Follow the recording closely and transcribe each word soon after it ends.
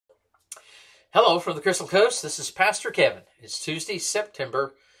Hello from the Crystal Coast. This is Pastor Kevin. It's Tuesday,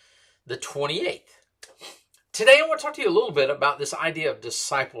 September the 28th. Today I want to talk to you a little bit about this idea of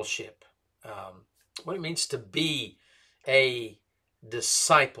discipleship. What it means to be a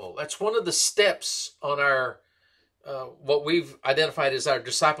disciple. That's one of the steps on our, what we've identified as our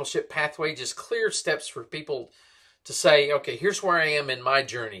discipleship pathway, just clear steps for people to say, okay, here's where I am in my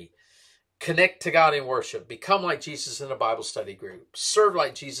journey. Connect to God in worship, become like Jesus in a Bible study group, serve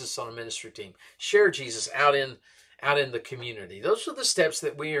like Jesus on a ministry team, share Jesus out in the community. Those are the steps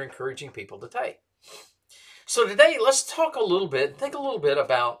that we are encouraging people to take. So today, let's think a little bit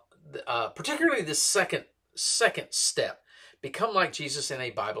about particularly this second step, become like Jesus in a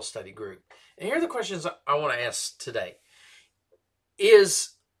Bible study group. And here are the questions I want to ask today.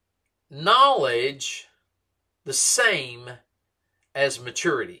 Is knowledge the same as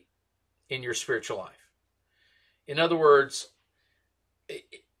maturity in your spiritual life? In other words,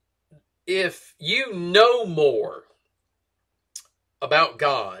 if you know more about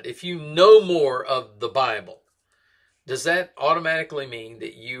God, if you know more of the Bible, does that automatically mean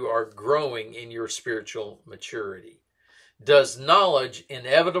that you are growing in your spiritual maturity? Does knowledge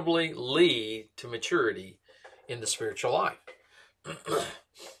inevitably lead to maturity in the spiritual life?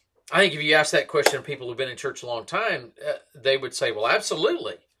 I think if you ask that question to people who've been in church a long time, they would say, well,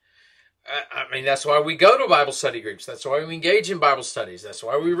 absolutely. I mean, that's why we go to Bible study groups. That's why we engage in Bible studies. That's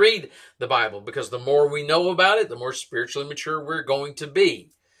why we read the Bible, because the more we know about it, the more spiritually mature we're going to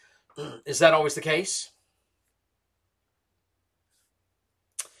be. Is that always the case?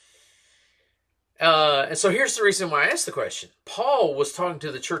 And so here's the reason why I asked the question. Paul was talking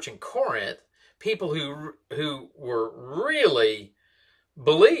to the church in Corinth, people who were really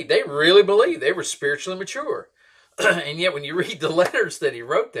believed. They really believed they were spiritually mature. And yet when you read the letters that he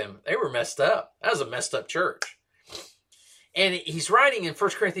wrote them, they were messed up. That was a messed up church. And he's writing in 1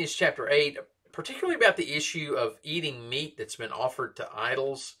 Corinthians chapter 8, particularly about the issue of eating meat that's been offered to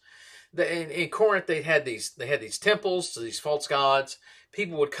idols. In Corinth, they had these temples to these false gods.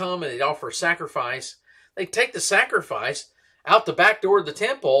 People would come and they'd offer a sacrifice. They'd take the sacrifice out the back door of the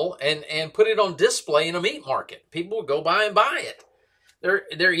temple and put it on display in a meat market. People would go by and buy it.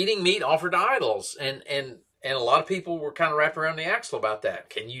 They're eating meat offered to idols. And a lot of people were kind of wrapped around the axle about that.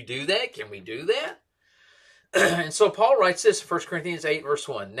 Can you do that? Can we do that? And so Paul writes this in 1 Corinthians 8, verse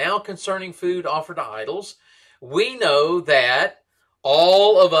 1. Now concerning food offered to idols, we know that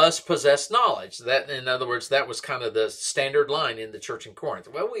all of us possess knowledge. That, in other words, that was kind of the standard line in the church in Corinth.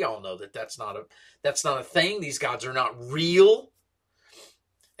 Well, we all know that that's not a thing. These gods are not real.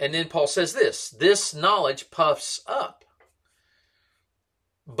 And then Paul says this knowledge puffs up,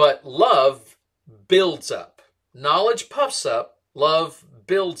 but love builds up. Knowledge puffs up, love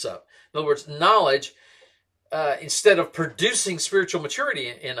builds up. In other words, knowledge, instead of producing spiritual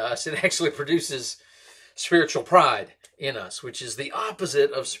maturity in us, it actually produces spiritual pride in us, which is the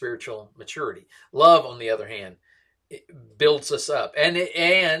opposite of spiritual maturity. Love, on the other hand, it builds us up, and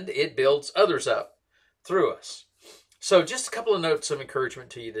it builds others up through us. So just a couple of notes of encouragement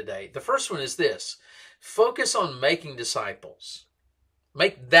to you today. The first one is this: focus on making disciples.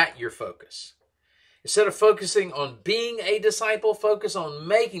 Make that your focus. Instead of focusing on being a disciple, focus on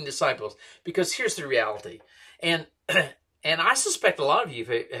making disciples. Because here's the reality. And I suspect a lot of you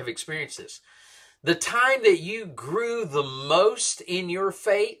have experienced this. The time that you grew the most in your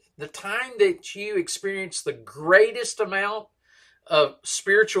faith, the time that you experienced the greatest amount of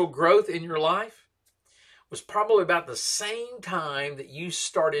spiritual growth in your life, was probably about the same time that you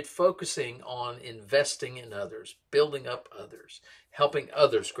started focusing on investing in others, building up others, helping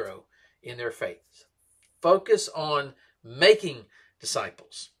others grow in their faith. Focus on making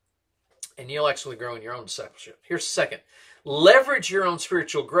disciples, and you'll actually grow in your own discipleship. Here's the second. Leverage your own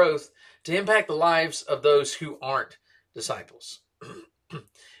spiritual growth to impact the lives of those who aren't disciples.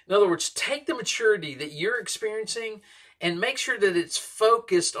 In other words, take the maturity that you're experiencing and make sure that it's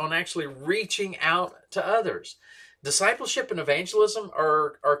focused on actually reaching out to others. Discipleship and evangelism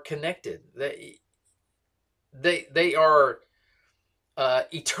are connected. They are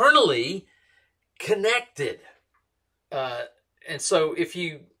eternally connected. And so if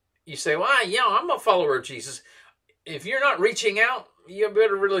you say, well, I'm a follower of Jesus. If you're not reaching out, you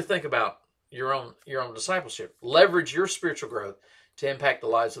better really think about your own discipleship. Leverage your spiritual growth to impact the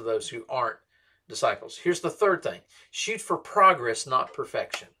lives of those who aren't disciples. Here's the third thing. Shoot for progress, not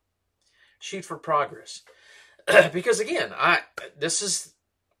perfection. Shoot for progress. Because again, this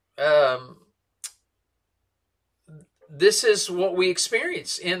is what we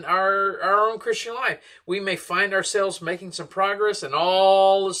experience in our own Christian life. We may find ourselves making some progress, and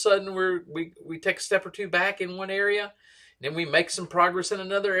all of a sudden we take a step or two back in one area. then we make some progress in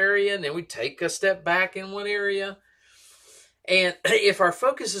another area, and then we take a step back in one area. And if our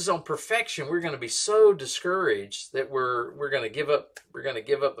focus is on perfection, we're going to be so discouraged that we're going to give up. We're going to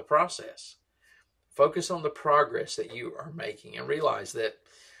give up the process. Focus on the progress that you are making, and realize that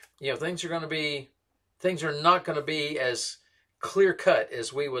things are not going to be as clear cut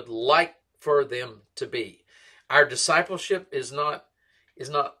as we would like for them to be. Our discipleship is not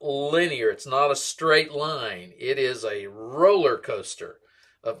linear. It's not a straight line. It is a roller coaster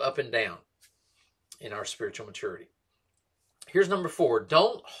of up and down in our spiritual maturity. Here's number 4.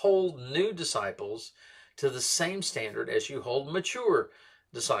 Don't hold new disciples to the same standard as you hold mature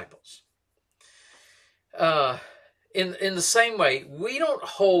disciples. In the same way, we don't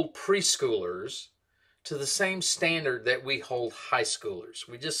hold preschoolers to the same standard that we hold high schoolers.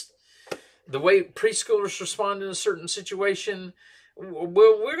 The way preschoolers respond in a certain situation,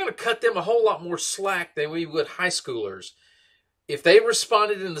 we're going to cut them a whole lot more slack than we would high schoolers. If they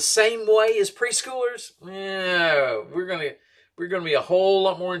responded in the same way as preschoolers, we're going to be a whole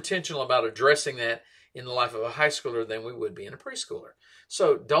lot more intentional about addressing that in the life of a high schooler than we would be in a preschooler.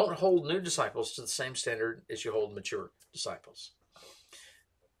 So don't hold new disciples to the same standard as you hold mature disciples.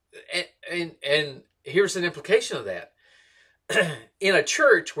 And here's an implication of that. In a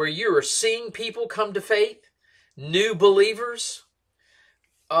church where you are seeing people come to faith, new believers,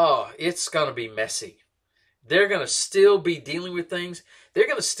 it's going to be messy. They're going to still be dealing with things. They're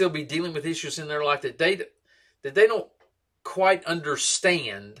going to still be dealing with issues in their life that they don't quite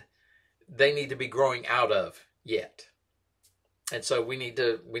understand they need to be growing out of yet. And so we need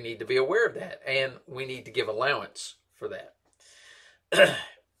to be aware of that, and we need to give allowance for that.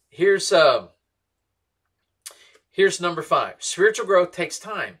 Here's number 5. Spiritual growth takes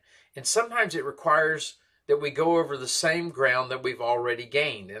time, and sometimes it requires that we go over the same ground that we've already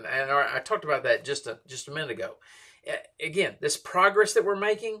gained. And I talked about that just a minute ago. Again, this progress that we're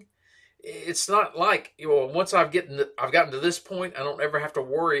making, it's not like, once I've gotten to this point, I don't ever have to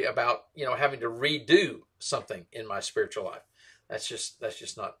worry about, having to redo something in my spiritual life. That's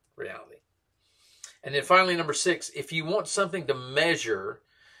just not reality. And then finally, number 6, if you want something to measure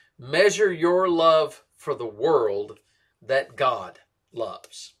your love for the world that God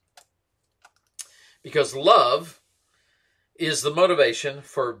loves. Because love is the motivation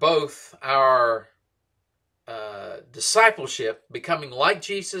for both our discipleship, becoming like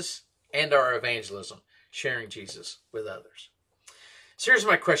Jesus, and our evangelism, sharing Jesus with others. So here's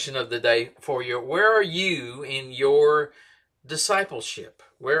my question of the day for you. Where are you in your discipleship?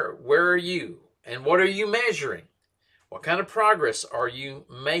 Where are you? And what are you measuring? What kind of progress are you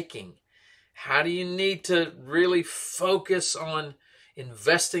making? How do you need to really focus on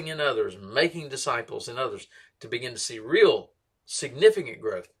investing in others, making disciples in others, to begin to see real significant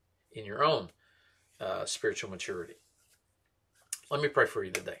growth in your own spiritual maturity? Let me pray for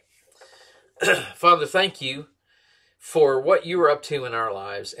you today. Father, thank you for what you are up to in our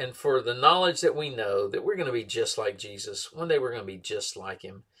lives, and for the knowledge that we know that we're going to be just like Jesus. One day we're going to be just like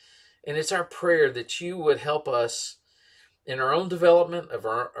him. And it's our prayer that you would help us in our own development of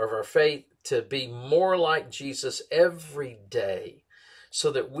our faith to be more like Jesus every day,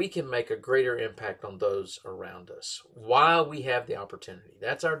 so that we can make a greater impact on those around us while we have the opportunity.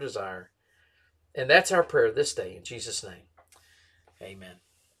 That's our desire. And that's our prayer this day, in Jesus' name. Amen.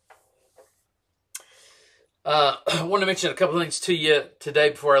 I want to mention a couple of things to you today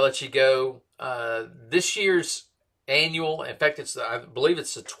before I let you go. This year's annual, in fact, I believe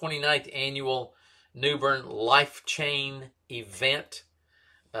it's the 29th annual New Bern Life Chain event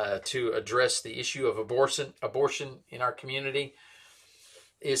to address the issue of abortion in our community,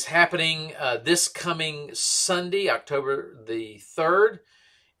 is happening this coming Sunday, October the 3rd,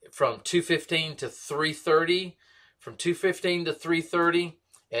 from 2:15 to 3:30. From 2:15 to 3:30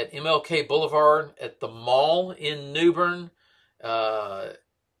 at MLK Boulevard at the mall in New Bern.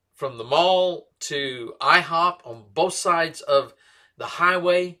 From the mall to IHOP on both sides of the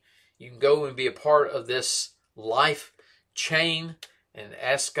highway. You can go and be a part of this life chain and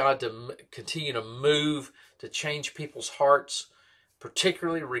ask God to continue to move, to change people's hearts,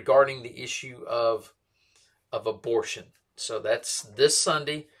 particularly regarding the issue of abortion. So that's this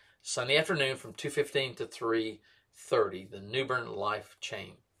Sunday afternoon from 2:15 to 3:30, the New Bern Life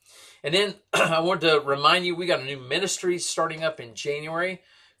Chain. And then I want to remind you, we got a new ministry starting up in January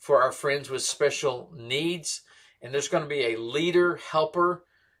for our friends with special needs. And there's going to be a leader helper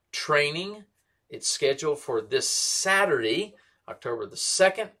training. It's scheduled for this Saturday, October the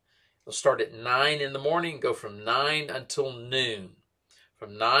 2nd. It'll start at 9 in the morning, go from 9 until noon.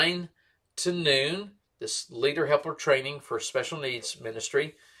 From 9 to noon, this leader helper training for special needs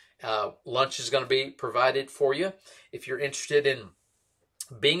ministry. Lunch is going to be provided for you. If you're interested in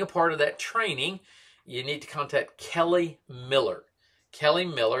being a part of that training, you need to contact Kelly Miller. Kelly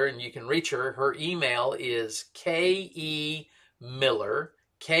Miller, and you can reach her. Her email is KEMiller, Miller,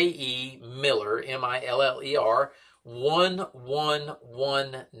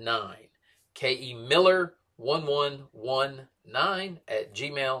 1119. KEMiller1119 at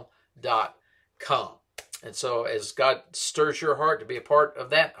gmail.com. And so as God stirs your heart to be a part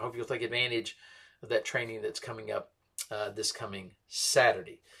of that, I hope you'll take advantage of that training that's coming up this coming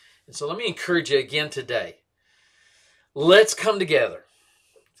Saturday. And so let me encourage you again today. Let's come together.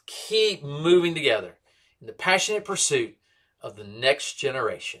 Keep moving together in the passionate pursuit of the next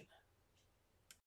generation.